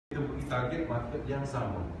target market yang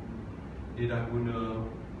sama. Dia dah guna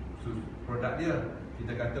produk dia,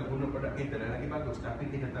 kita kata guna produk kita dah lagi bagus,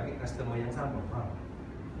 tapi kita target customer yang sama.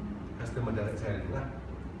 Customer direct selling lah.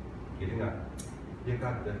 Okay, dengar. Dia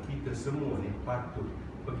kata kita semua ni patut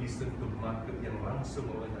pergi sentuh market yang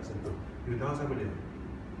langsung orang nak sentuh. You tahu siapa dia?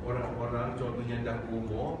 Orang-orang contohnya dah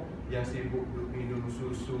umur yang sibuk minum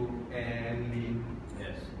susu and lean.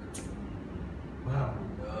 Yes. Faham?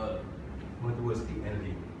 Mertua sikit and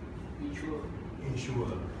lean.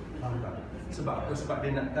 Insure. Faham tak? Sebab apa? Sebab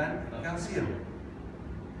dia nakkan kalsium.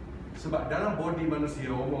 Sebab dalam body manusia,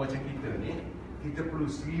 orang macam kita ni, kita perlu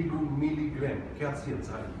 1000 mg kalsium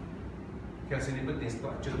sehari. Kalsium ni penting,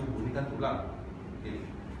 struktur tubuh ni kan tulang. Okay.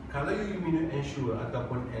 Kalau you minum Ensure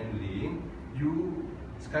ataupun Enlin, you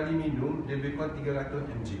sekali minum dia lebih kurang 300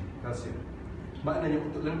 mg kalsium. Maknanya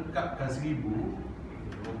untuk lengkapkan 1000,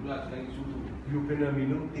 12 lagi susu, you kena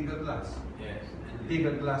minum 3 gelas. Yes.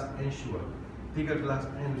 3 gelas Ensure, 3 gelas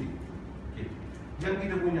Enlin. Okay. Yang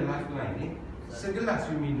kita punya lifeline ni, segelas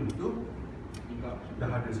you minum tu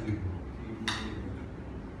dah ada 1000.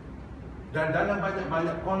 Dan dalam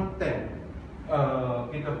banyak-banyak konten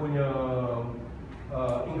kita punya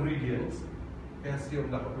ingredients, kalsium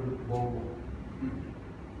dah perlu bawah.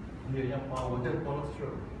 Dia yang power dan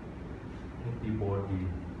kolostrum, antibody,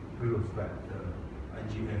 growth factor,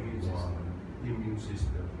 IgF1, immune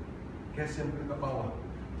system. Kalsium perlu kat bawah.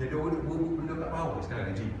 Jadi orang bubuk benda kat bawah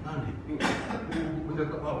sekarang Haji. Bubuk benda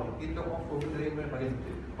kat bawah. Kita offer benda yang paling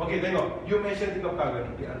penting. Okey, tengok. You mention 3 perkara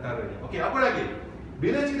ni di antaranya. Okey, apa lagi?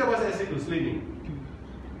 Bila cerita pasal slimming,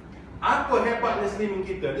 apa hebatnya slimming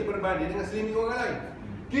kita ni berbanding dengan slimming orang lain?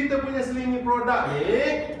 Kita punya slimming produk ni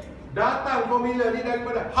datang formula ni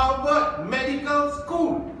daripada Harvard Medical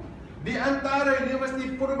School, di antara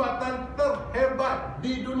universiti perubatan terhebat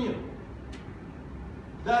di dunia.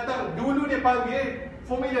 Datang dulu dia panggil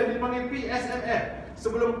formula ni dipanggil PSMF.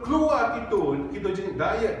 Sebelum keluar kita jenis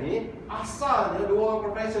diet ni, asalnya dua orang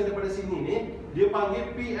profesor daripada sini ni dia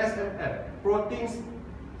panggil PSMF, Protein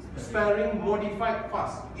Sparing Modified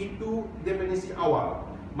Fast. Itu definisi awal.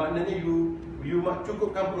 Maknanya you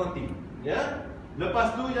cukupkan protein, ya.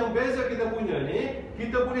 Lepas tu yang beza kita punya ni,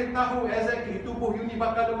 kita boleh tahu exactly tubuh you ni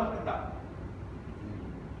bakal lemak ke tak.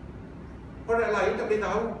 Produk lain tak boleh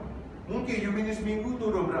tahu. Mungkin you minum seminggu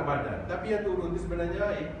turun berat badan, tapi yang turun tu sebenarnya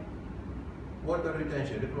air. Water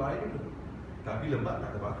retention, dia keluar air dulu. Tapi lemak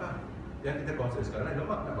tak terbakar. Yang kita concern sekarang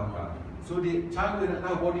lemak tak bakar. So dia cara nak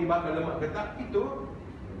tahu body bakar lemak ke tak, itu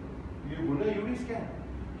you guna urine scan.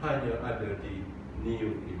 Hanya ada di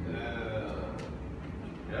new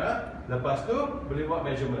ya. Lepas tu boleh buat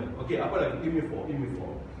measurement. Okey, apa lagi?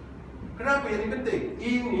 Immunophore. Kenapa yang ini penting?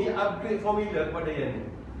 Ini upgrade formula kepada yang ni.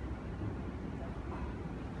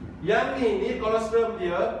 Yang ni kolostrum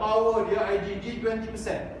dia, power dia IgG 20%.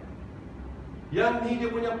 Yang ni dia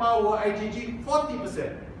punya power IgG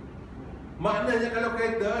 40%. Maknanya kalau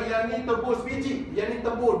kereta yang ni tebus biji, yang ni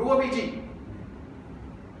tebus 2 biji.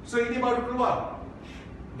 So ini baru keluar.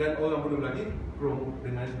 Dan orang belum lagi promote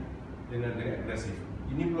dengan agresif.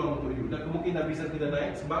 Ini peluang untuk you. Dan kemungkinan bisa kita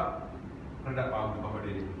naik sebab produk power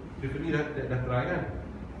dia. Dia ni dah try kan.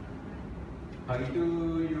 Hari tu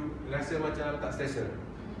you rasa macam tak selesa.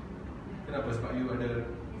 Kenapa? Sebab you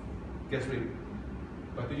ada gastric.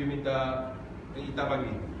 Lepas tu you minta yang hitam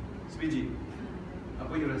pagi sebiji.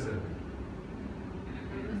 Apa you rasa?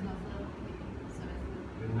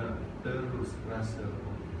 Benar, terus rasa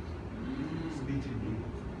sebiji ni.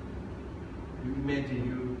 You imagine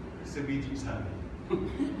you sebiji sehari.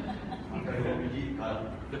 Makan 2 biji,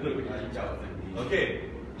 terus hijau tadi. Okay,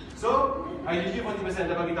 so IgG 40%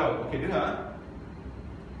 dah bagi tahu. Okay, dengar.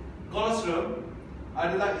 Kolostrum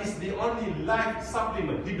adalah is the only life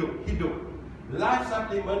supplement, hidup life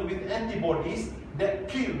supplement with antibodies that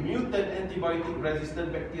kill mutant antibiotic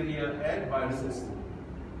resistant bacteria and viruses.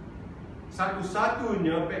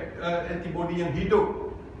 Satu-satunya antibody yang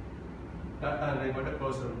hidup datang daripada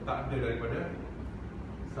kolostrum, tak ada daripada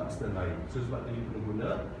substance lain. So sebab tu you perlu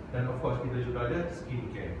guna. Dan of course kita juga ada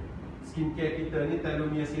skincare. Skincare kita ni,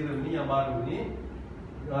 telomere serum ni yang baru ni,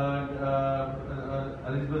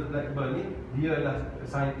 Elizabeth Blackburn ni, dia adalah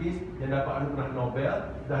saintis yang dapat anugerah Nobel.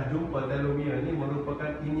 Dah jumpa telomere ni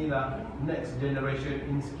merupakan inilah next generation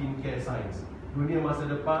in skincare science. Dunia masa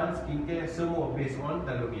depan skincare semua based on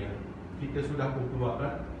telomere. Kita sudah pun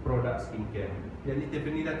keluarkan produk skincare. Jadi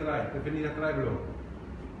Tiffany dah try belum?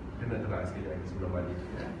 Kena try sekali lagi sebelum balik,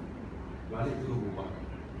 ya? Balik tu rumah,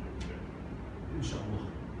 InsyaAllah.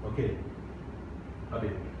 Okay,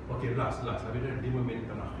 habis. Okay, last habis dah 5 minit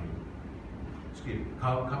terakhir. Skip.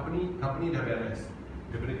 Company dah beres.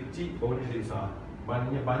 Daripada kecil baru dia jadi besar.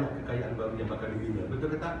 Maknanya banyak kekayaan baru yang bakal dibina.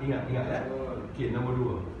 Betul ke tak? Ingat ya. Okey,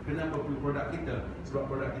 nombor 2. Kenapa perlu produk kita? Sebab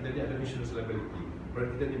produk kita ni ada insurance liability. Produk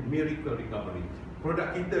kita ni miracle recovery.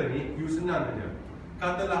 Produk kita ni, you senang saja.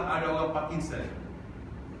 Katalah ada orang Parkinson.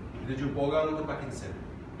 Kita jumpa orang untuk Parkinson.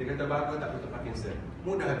 Dia kata bagus tak untuk Parkinson.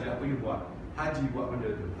 Mudah aja apa you buat. Haji buat benda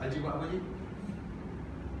tu. Haji buat apa je?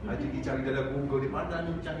 Haji pergi cari dalam Google di mana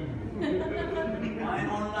ni cari. Main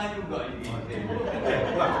online juga ini.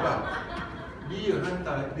 Sebab dia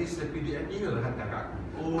hantar this PDF dia hantar kat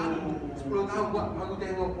aku. Aku 10 tahun buat baru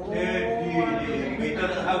tengok. Kita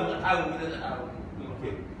tak tahu.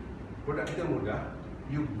 Okey. Produk kita mudah.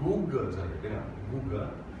 You Google saja. Dengar. Google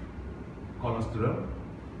Kolostrum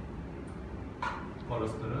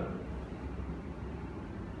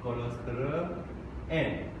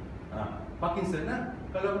and Parkinson lah.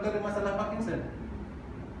 Kalau kita ada masalah Parkinson,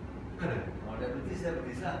 ada. Diabetes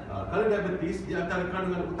lah. Kalau diabetes, dia antara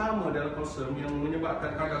kandungan utama dalam kolostrum yang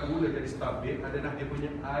menyebabkan kadar gula jadi stabil adalah dia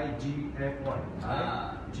punya IGF-1.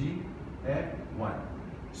 GF-1.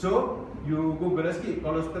 So, you Google sikit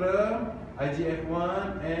kolostrum,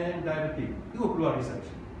 IGF-1 and diabetes. Itu keluar research.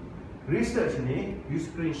 Research ni, you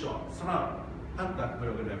screenshot, serang, hantar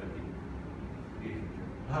kepada diabetes. Okay.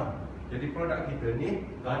 Faham? Jadi produk kita ni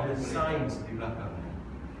ada sains di belakangnya.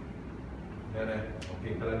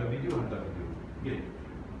 Okey, kalau ada video, hantar video. Okay.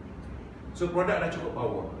 So produk dah cukup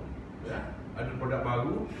power. Ya? Ada produk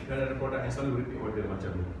baru dan ada produk yang selalu repeat order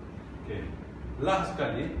macam ni. Okay. Last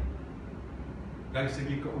sekali, dari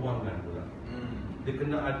segi keuangan pula. Dia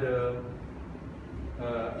kena ada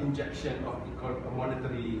injection of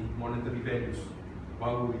monetary values.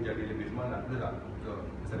 Baru dia jadi lebih semangat. Betul tak?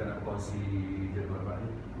 Saya nak kongsi jadual ni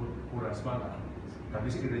kurang semangat. Tapi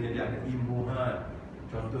sekiranya dia ada imbuhan.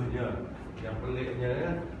 Contohnya, yang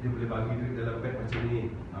peliknya dia boleh bagi duit dalam beg macam ni.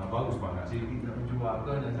 Bagus banget. Saya nak menjual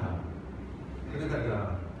ke dan saham. Kita kata,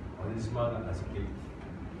 jadi semangat lah sikit.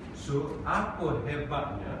 So, apa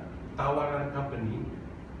hebatnya tawaran company,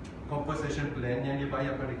 compensation plan yang dia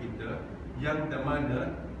bayar pada kita, yang di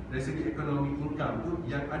mana dari segi ekonomi income tu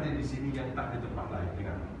yang ada di sini yang tak ada tempat lain.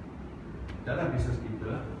 Dengar. Dalam bisnes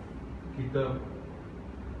kita, kita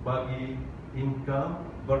bagi income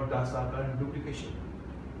berdasarkan duplication.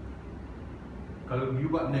 Kalau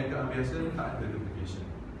you buat perniagaan biasa, tak ada duplication.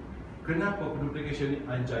 Kenapa duplication ni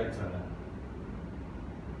anjay sangat?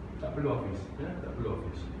 Tak perlu office, ya? Tak perlu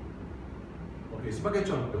office. Okey, sebagai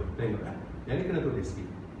contoh, tengok kan. Yang ni kena tulis sikit.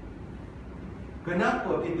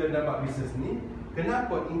 Kenapa kita dapat bisnes ni?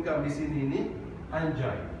 Kenapa income di sini ni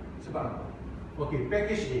anjay? Sebab apa? Okey,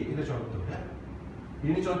 package A, kita contoh ya.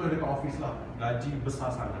 Ini contoh dekat office lah. Gaji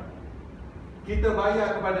besar sangat. Kita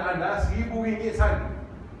bayar kepada anda RM1,000 sehari.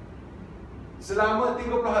 Selama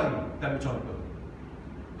 30 hari, kita ambil contoh.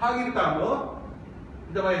 Hari pertama,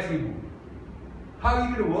 kita bayar RM1,000. Hari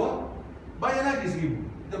kedua, bayar lagi RM1,000.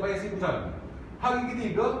 Kita bayar RM1,000 sehari. Hari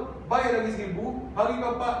ketiga, bayar lagi RM1,000. Hari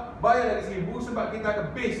keempat, bayar lagi RM1,000. Sebab kita akan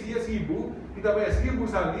base dia RM1,000. Kita bayar RM1,000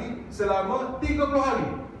 sehari selama 30 hari.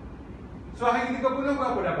 So hari 30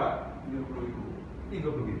 berapa dapat?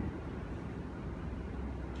 RM30,000.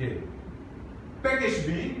 Okay.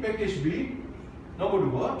 Package B, nombor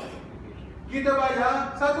 2. Kita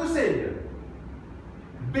bayar 1 sen je.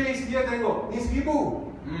 Base dia tengok, ni RM1,000.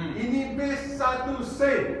 Ini base 1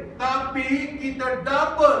 sen. Tapi kita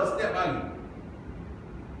double setiap hari.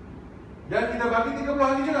 Dan kita bagi 30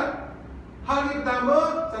 hari juga. Hari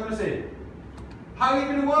pertama 1 sen. Hari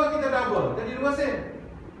kedua kita double, jadi 2 sen.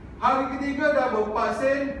 Hari ketiga double 4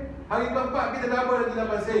 sen. Hari keempat kita double lagi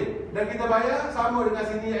 8 sen. Dan kita bayar sama dengan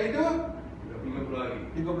sini, iaitu 30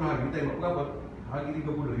 hari. 30 hari. Kita tengok berapa? Hari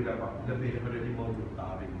 30 dia dapat lebih daripada 5 juta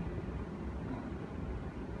hari ni.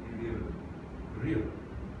 Real.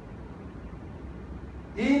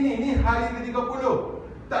 Ini ni hari ke-30.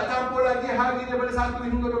 Tak campur lagi hari daripada 1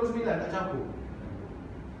 hingga 29. Tak campur.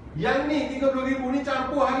 Yang ni 30,000 ni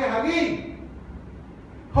campur hari-hari.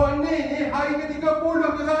 Hot ni hari ke-30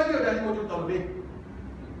 tu saja dah 5 juta lebih.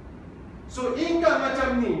 So income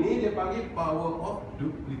macam ni dia panggil power of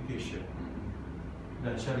duplication.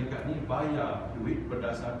 Dan syarikat ni bayar duit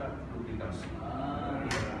berdasarkan duplikasi.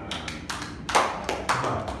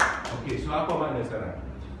 Okey, so apa makna sekarang?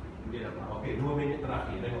 Okey, 2 minit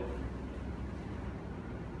terakhir tengok.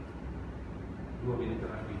 2 minit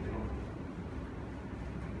terakhir tengok.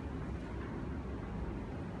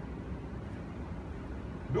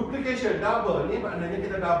 Duplication double ni maknanya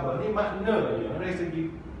kita double ni maknanya dari segi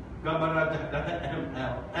gambar rajah data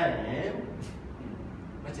MLM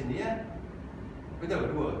macam ni ya.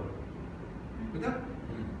 Betul? 2. Betul?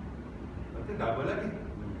 Betul double lagi.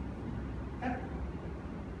 Kan?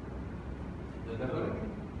 Double lagi.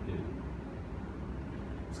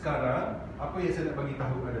 sekarang apa yang saya nak bagi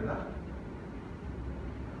tahu adalah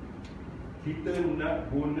kita nak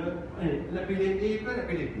guna nak pilih A ke nak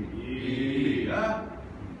pilih B? Pilih lah.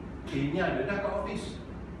 A nya ada dah kat office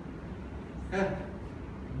kan?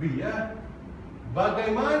 B lah.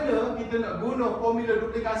 Bagaimana kita nak guna formula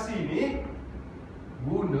duplikasi ni?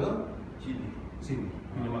 Guna sini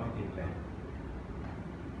punya marketing plan.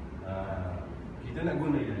 Kita nak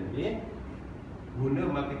guna yang ni, guna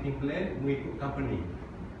marketing plan mengikut company.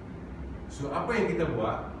 So apa yang kita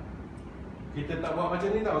buat? Kita tak buat macam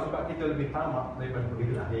ni tau, sebab kita lebih tamak daripada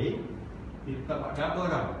pergi lahir. Kita tak buat double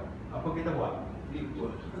tau. Apa kita buat?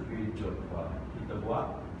 Triple. Kita buat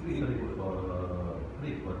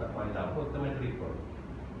triple. Tak payah double, kita main triple.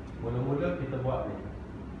 Mula-mula kita buat ni,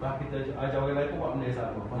 lepas kita ajar orang lain pun buat benda yang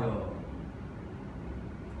sama.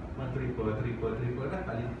 Triple kan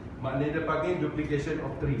kali. Maknanya dia panggil duplication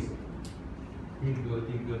of trees. 3.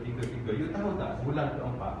 You tahu tak bulan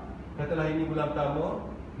keempat? Katalah ini bulan pertama,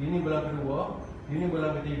 ini bulan kedua, ini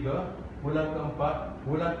bulan ketiga, bulan keempat.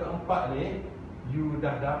 Bulan keempat ni you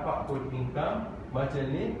dah dapat pun income macam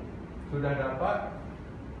ni, sudah dapat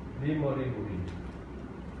 5,000.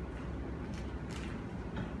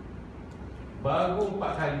 Baru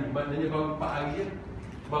 4 kali, maknanya baru 4 hari je.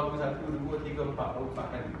 Baru 1, 2, 3, 4, baru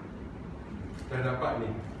 4 kali dah dapat ni.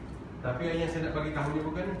 Tapi yang saya nak bagi tahu ni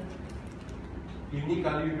bukan ni. Ini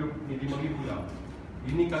kali hidup ni 5,000 lah.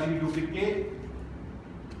 Ini kali duplicate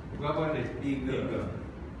berapa ni?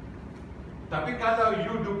 3. Tapi kalau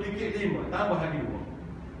you duplicate 5, tambah lagi 2.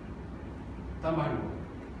 Tambah 2.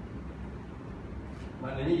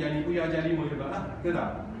 Maknanya yang ni you ajar 5 juga lah. Betul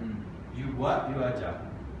tak? You buat, you ajar.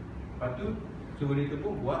 Lepas tu suruh dia tu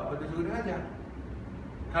pun buat, lepas tu suruh dia ajar.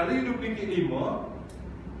 Kalau you duplicate 5,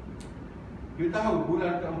 you tahu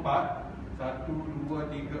bulan keempat 1, 2,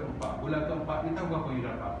 3, 4. Bulan keempat ni tahu berapa you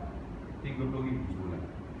dapat? 30,000 sebulan.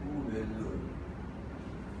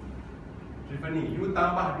 Tiffany, you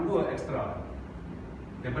tambah 2 ekstra.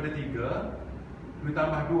 Daripada 3, you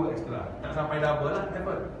tambah 2 ekstra. Tak sampai double lah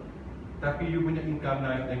effort. Tapi you punya income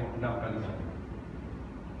naik tengok 6 kali saja.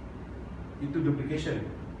 Itu duplication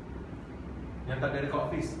yang tak ada dekat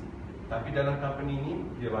office. Tapi dalam company ni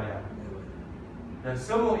dia bayar. Dan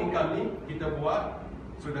semua income ni kita buat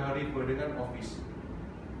sudah refer dengan office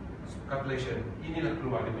calculation. Inilah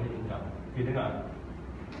keluar dia punya income. Okay, dengar.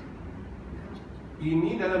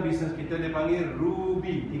 Ini dalam bisnes kita dia panggil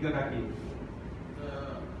ruby 3 kaki.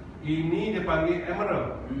 Ini dia panggil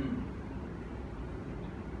emerald.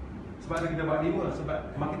 Sebab kita buat 5 sebab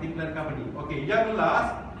marketing plan company. Okey, yang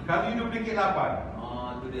last kali duplicate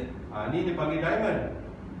 8. Tu dia. Ni dia panggil diamond.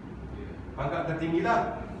 Pangkat tertinggi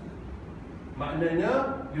lah.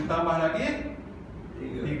 Maknanya you tambah lagi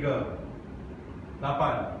 3.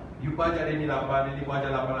 8. You pajak dia ni 8, dia ni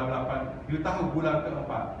pajak 8. You tahu bulan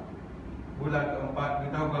keempat. Bulan keempat, you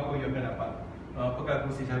tahu berapa you akan dapat. Pegang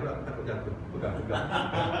kursi Syarul, aku takut jatuh. Pegang.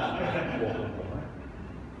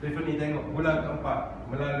 Tiffany tengok, bulan keempat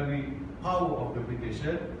melalui power of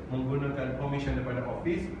duplication, menggunakan permission daripada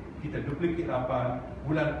office, kita duplicate 8.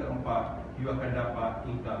 Bulan keempat, you akan dapat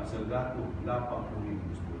income 180,000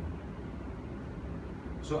 sebulan.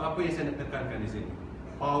 So apa yang saya nak tekankan di sini?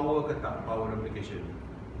 Power ke tak power duplication?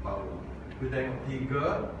 Power. You tengok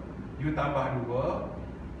 3, you tambah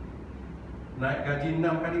 2, naik gaji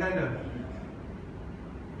 6 kali ganda.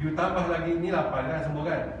 You tambah lagi ni 8 kan semua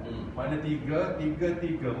kan? Makna 3,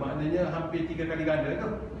 maknanya hampir 3 kali ganda tu.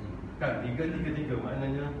 Kan 3,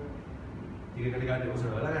 maknanya 3 kali ganda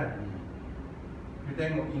usaha lah kan? You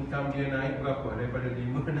tengok income dia naik berapa? Daripada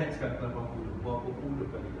 5 naik sekarang ke 80. Berapa puluh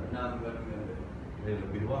kali ganda? 6 kali ganda.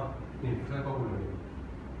 Lebih wah. Ni sekarang 80 ni.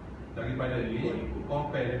 Daripada ni,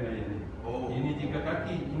 compare dengan yang ni. Ini 3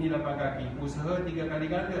 kaki, ini 8 kaki. Usaha 3 kali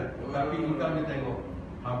ganda. Tapi income dia tengok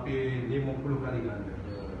hampir 50 kali ganda.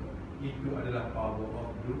 Itu adalah power of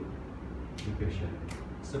duplication.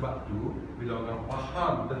 Sebab tu, bila orang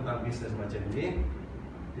faham tentang bisnes macam ni,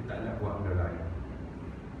 dia tak nak buat benda lain.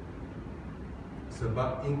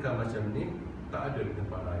 Sebab income macam ni tak ada di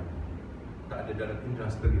tempat lain. Tak ada dalam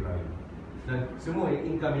industri lain. Dan semua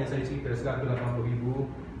income yang saya cerita 180,000,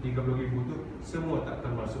 30,000 tu semua tak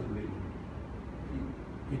termasuk duit.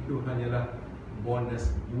 Itu hanyalah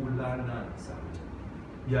bonus bulanan sahaja.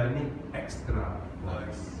 Yang ni extra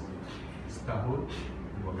bonus. Setahun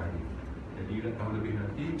 2 kali. Jadi nak tahu lebih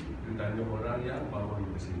nanti, you tanya orang yang bawa you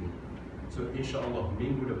ke sini. So insya-Allah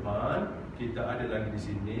minggu depan kita ada lagi di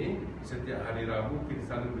sini. Setiap hari Rabu kita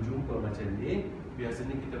selalu berjumpa macam ni.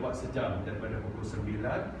 Biasanya kita buat sejam daripada pukul 9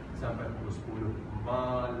 sampai pukul 10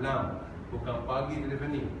 malam. Bukan pagi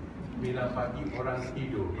telefon ni. 9 pagi orang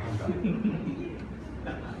tidur.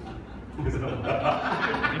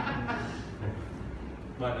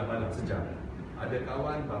 Mana sejak. Ada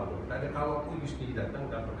kawan bawa, tak ada kawan pun you sendiri datang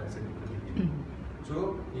dapatkan sertifikat.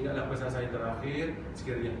 So, ingatlah pesan saya terakhir,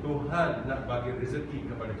 sekiranya Tuhan nak bagi rezeki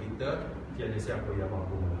kepada kita, tiada siapa yang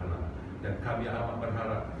mampu menghalang. Dan kami amat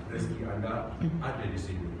berharap rezeki anda ada di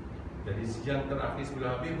sini. Jadi yang terakhir sebelum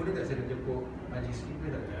habis, boleh tak saya menjemput Haji sikit?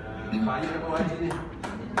 Boleh tak? Payah bawa Haji ni.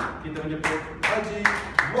 Kita menjemput Haji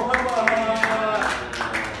Muhammad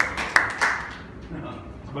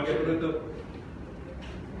sebagai penutup.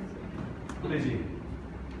 Boleh Ji?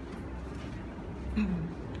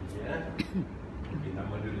 Ya. Okay,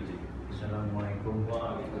 nama dulu Ji. Assalamualaikum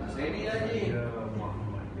Waalaikumsalam. Sini Haji. Saya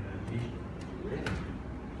Muhammad Haji.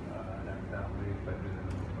 Datang daripada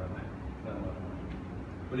Barat.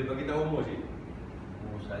 Boleh bagi tahu umur Ji?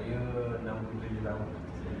 Umur saya 67 tahun.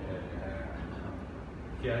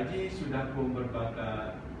 Okay, Haji sudah pun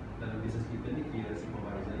berbakat dalam bisnes kita ni, kira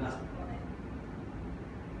supervisor lah.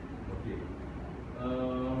 Okey.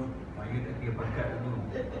 Saya tak kira bakat dulu.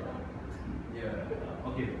 Ya.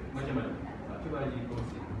 Okey, macam mana? Cuba Haji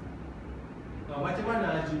kongsi. Macam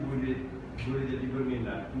mana Haji boleh jadi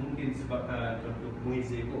berminat? Mungkin sebabkan contoh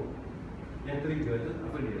muizin kot. Yang trigger tu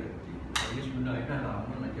apa dia? Saya sebenarnya dah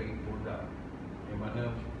lama nak cari produk yang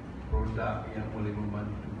mana produk yang boleh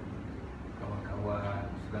membantu kawan-kawan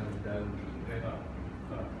saudara kan.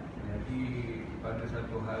 Jadi pada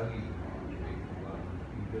satu hari,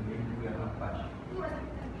 3 minggu yang lepas,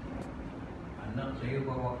 anak saya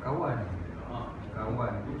bawa kawan.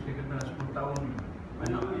 Kawan tu saya kenal 10 tahun.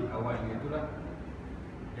 Anak kawan itulah.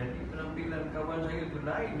 Jadi penampilan kawan saya tu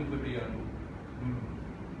lain daripada yang dulu.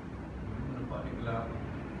 Dulu nampak dia gelap,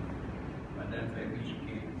 badan saya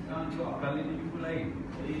sikit. Kali ni juga lain.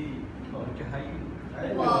 Bercahaya.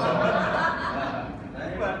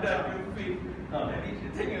 Badan dia fit. Jadi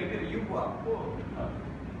saya tanya dia, you buat apa?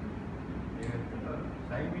 Dia kata,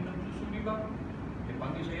 saya minum susu ni bang. Dia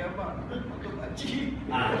panggil saya abang. Untuk pakcik.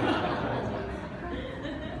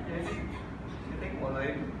 Jadi saya tengok lah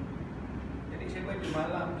itu. Jadi saya baca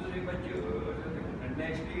malam tu, saya baca.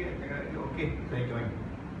 Next day saya kata, okey, saya join.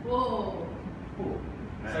 Wow.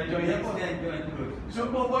 Saya join apa? Saya join terus.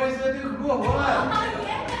 Supervisor dia kedua orang.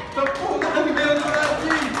 Tepuk tangan dia untuk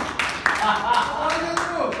Haji. Orang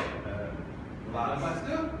tu. Lepas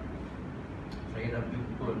tu Saya dah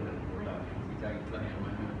betul dengan produk. Kita iklan yang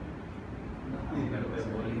mana kalau saya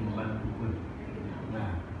boleh membantu pun.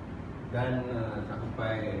 Nah, dan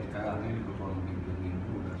sampai sekarang ni kurang 3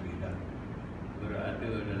 minggu dah saya dah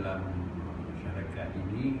berada dalam masyarakat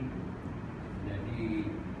ini. Jadi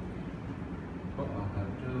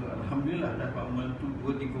kata alhamdulillah dapat membantu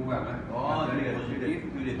 2-3 orang lah. Dia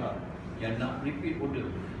positif yang nak repeat order.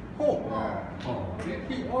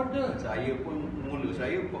 Repeat order. Saya pun mula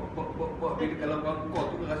saya pok bila kalau bangkok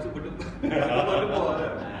tu rasa berdebar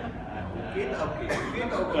dah. Okey tak okey.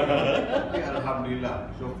 Okey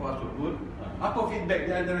alhamdulillah. So far so good. apa feedback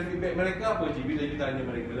di antara feedback mereka apa je bila kita tanya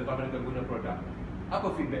mereka lepas mereka guna produk? Apa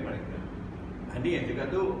feedback mereka? Ini yang cakap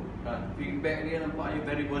tu feedback dia nampaknya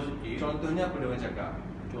very positif. Contohnya apa dia orang cakap?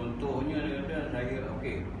 Contohnya dia kata saya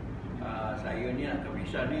okey. Saya ni nak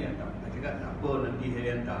kepisah ni tak cakap tak apa nanti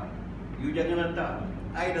saya hantar. You jangan hantar.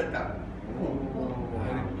 I datang.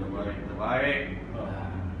 Terbaik.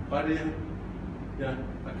 Pada yang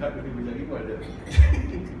akak lebih lagi pun ada.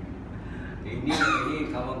 Ini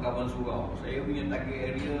kawan-kawan surau. Saya punya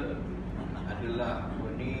target area adalah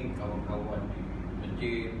ni kawan-kawan di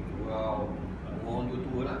masjid, surau, orang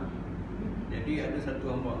tua-tua lah. Jadi ada satu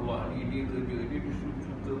hamba Allah ni dia kerja dia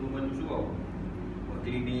suka membantu surau. Buat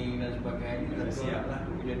cleaning dan sebagainya. Siap lah.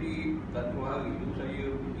 Jadi satu hari tu saya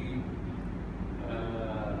pergi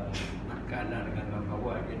makan lah dengan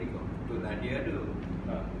kawan-kawan. Jadi kebetulan dia ada.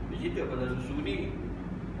 Dia cerita pasal susu ni.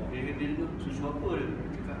 Dia kata susu apa dia?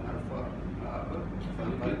 Cakap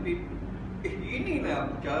Alphalipid. Inilah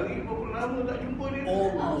aku cari berapa lama tak jumpa dia.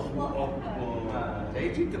 Saya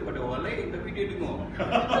cerita pada orang lain tapi dia dengar.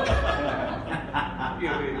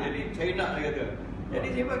 Jadi saya nak dia kata. Jadi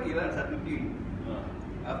saya bagilah satu deal.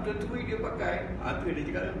 After 2 week dia pakai, tu dia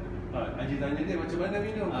cakap Haji tanya dia macam mana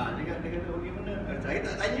minum? dia kata bagaimana? Saya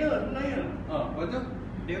tak tanya sebenarnya. Lepas tu?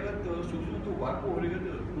 Dia kata susu tu bagus dia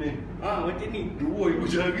kata. Ni. Macam ni 2 ibu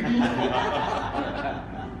jari.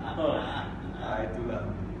 Itulah.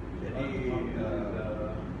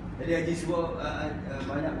 Jadi Haji Surau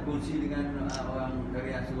banyak berkongsi dengan orang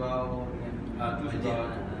karya surau dengan Tu sebab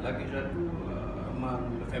lagi satu among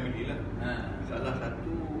the family lah. Salah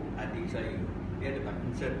satu adik saya dia ada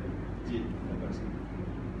Parkinson. Cik, terima kasih.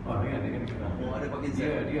 Ada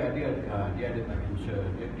Parkinson. Dia ada Parkinson.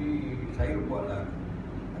 Jadi saya buatlah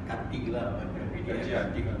cutting lah macam Tapi dia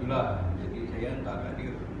cantik itulah. Jadi saya hantar kat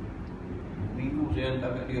dia. Minggu saya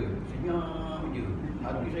hantar kat dia. Senyap je.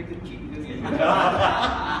 Hati saya kecil ke dia.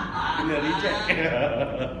 Kena reject.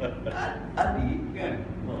 Tadi kan.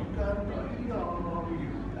 Kita hantar dia.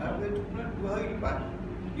 Habis tu pula 2 hari lepas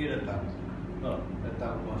dia datang.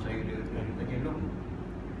 Datang rumah saya dia tanya, "Long,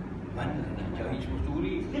 mana nak cari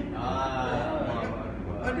suri?"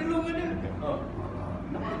 Ada Long ada.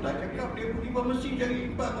 Nampak tak cakap dia pergi pharmacy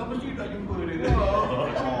cari 4 pharmacy tak jumpa dia.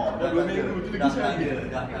 Dah 2 minggu tu lagi cari.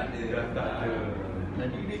 Dah tak ada.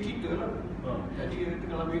 Jadi dia cerita lah. Jadi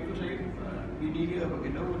tengah lama itu saya bini dia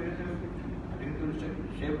pakai tahu dia kata,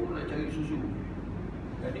 saya pun nak cari susu.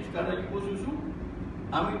 Jadi sekarang jumpa susu,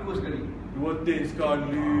 ambil 2 sekali. 2 tin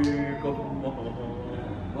sekali kau.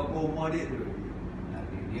 Berapa umur dia tu?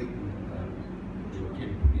 Dia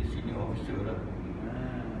senior officer lah.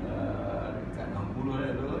 Dekat 60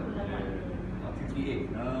 dah tu.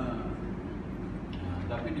 58.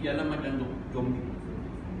 Tapi di jalan macam zombie.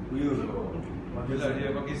 Yelah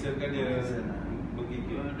dia pakai serkan dia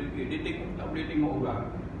bergigit. Dia tengok, tak boleh tengok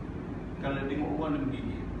orang. Kalau tengok orang dia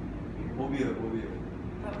bergigit. Fobia.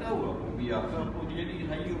 Tak tahu lah fobia ke apa. Jadi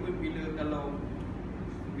saya pun bila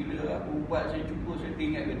apa ubat saya jumpa, saya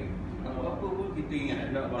teringat ke dia. Apa pun kita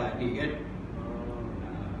ingat tadi kan.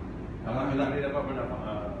 Alhamdulillah dia dapat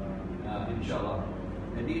manfaat. InsyaAllah.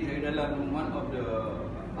 Jadi saya dalam one of the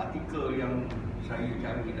artikel yang saya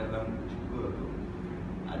cari dalam Google tu,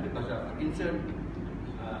 ada pasal Parkinson.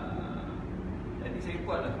 Jadi saya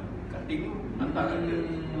buatlah cutting tu, hantar kat dia.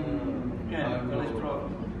 Kan, kolesterol.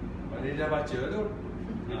 Dia dah baca tu.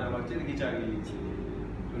 Dia dah baca lagi cari.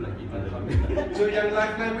 Itulah kita. So yang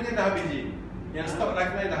lifeline punya dah habis je. Yang stok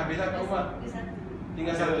lifeline dah habis dah kat rumah.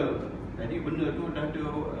 Tinggal 1. Jadi benda tu dah ada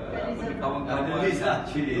kawan-kawan. Ada list lah.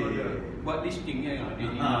 Buat listing ya. Dia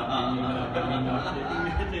minat.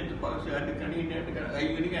 Jadi saya terpaksa ada kali ni, ada kat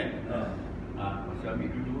raya ni kan. Pasal ambil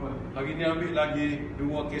dulu lah. Hari ni ambil lagi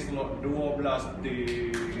 2 case lot 12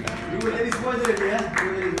 day. 2 jadi semua je dia.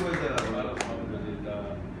 2 jadi semua je.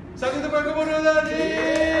 Alhamdulillah. Satu tempat kepada tadi.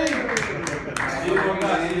 Terima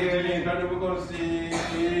kasih kerana berkongsi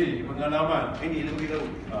pengalaman. Ini lebih tahu.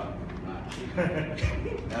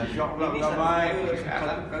 Syok pula ramai.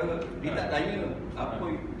 Kalau dia tak tanya apa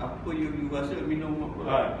yang you rasa minum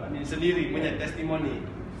apa. Ini sendiri punya testimoni.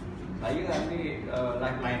 Saya ambil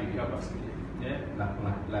lifeline ni. Apa sikit? Ya.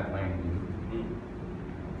 Lifeline ni.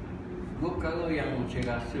 Dua perkara yang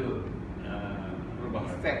saya rasa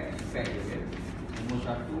efek dia. Nombor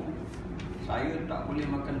 1, saya tak boleh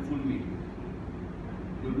makan full meal.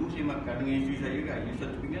 Dulu saya makan dengan isteri saya kan, you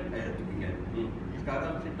 1 pinggan, saya 1 pinggan.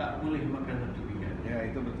 Sekarang saya tak boleh makan 1 pinggan. Ya,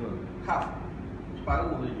 itu betul. Half,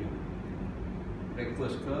 separuh saja.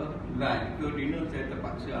 Breakfast ke, lunch ke, dinner saya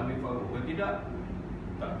terpaksa ambil separuh. Kalau tidak,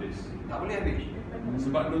 Tak habis. tak boleh habis.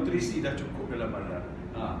 Sebab nutrisi dah cukup dalam badan.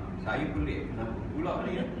 Saya pelik, kenapa pula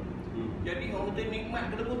ni? Jadi orang kata nikmat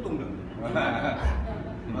kena potong tu.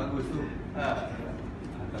 Bagus tu.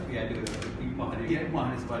 Tapi ada hikmah dia kan. Hikmah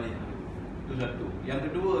dia sebalik. Itu satu. Yang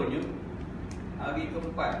keduanya, hari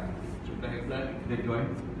keempat 11 bulan kita join.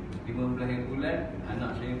 15 bulan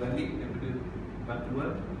anak saya balik daripada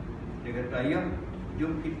Batuan. Dia kata, "Ayah,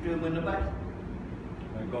 jom kita menebas."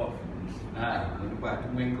 My golf. Menebas tu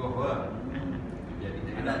main golf lah. Jadi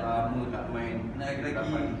saya dah lama tak main. Nak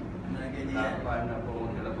lagi. Nak lagi.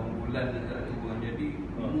 8 bulan dah turun. Jadi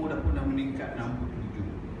umur dah pun dah meningkat 67.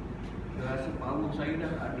 Saya rasa power saya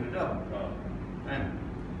dah ada dah. Kan?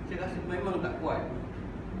 Saya rasa memang tak kuat.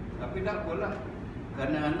 Tapi tak apalah.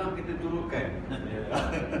 Kerana anak kita turunkan.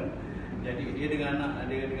 Jadi dia dengan anak,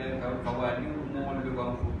 dia dengan kawan-kawan ni umur lebih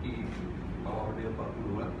kurang 40, bawah dia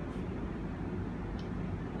 40 lah.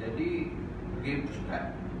 Jadi game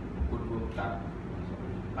start pukul 2 petang.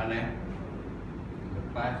 Panas.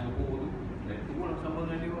 Lepas subuh tu, dah turun sama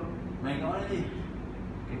dengan dia. Main kat mana ni?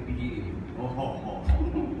 KPGA.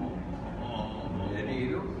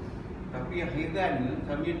 Jadi tu, tapi yang heran ni,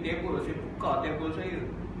 sambil table, saya tukar table saya.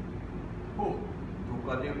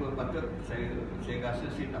 Tukar table, patut saya rasa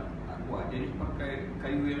saya tak kuat. Jadi pakai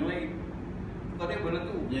kayu yang lain. Tukar table lah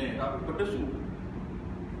tu. Tapi berdesu.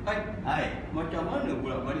 Hai, macam mana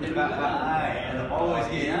pula macam ada power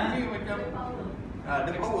sikit. Ini macam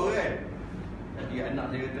ada power kan. Jadi anak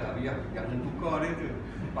saya kata, "Ayah, jangan tukar dia tu.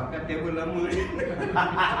 Pakai table lama ni."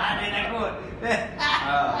 Dia takut.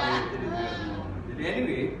 Jadi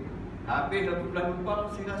anyway, habis 12 lubang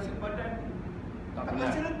saya rasa badan tak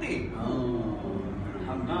rasa letih.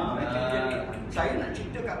 Jadi saya nak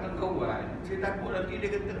cerita kat kawan-kawan, saya takut nanti dia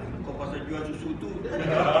kata, "Kau pasal jual susu tu." Terus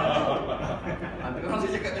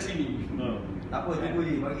saya cakap kat sini. Tak apa, tunggu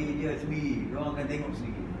je, bagi dia sendiri. Diorang akan tengok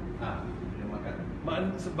sendiri. Dia makan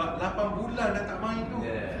Sebab 8 bulan dah tak main tu.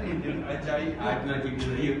 Dia ajaib. Aku lagi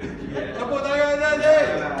dia. Tepuk tangan saja.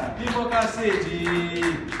 Terima kasih Ji.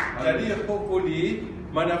 Jadi hopefully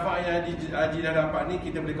manfaat yang Haji dah dapat ni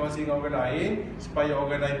kita boleh kongsi dengan orang lain supaya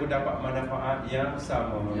orang lain pun dapat manfaat yang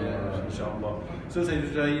sama. InsyaAllah. So saya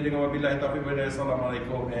sudahi dengan wabillahi taufiq wal hidayah.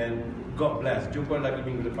 Assalamualaikum and God bless. Jumpa lagi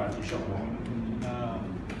minggu depan insyaAllah.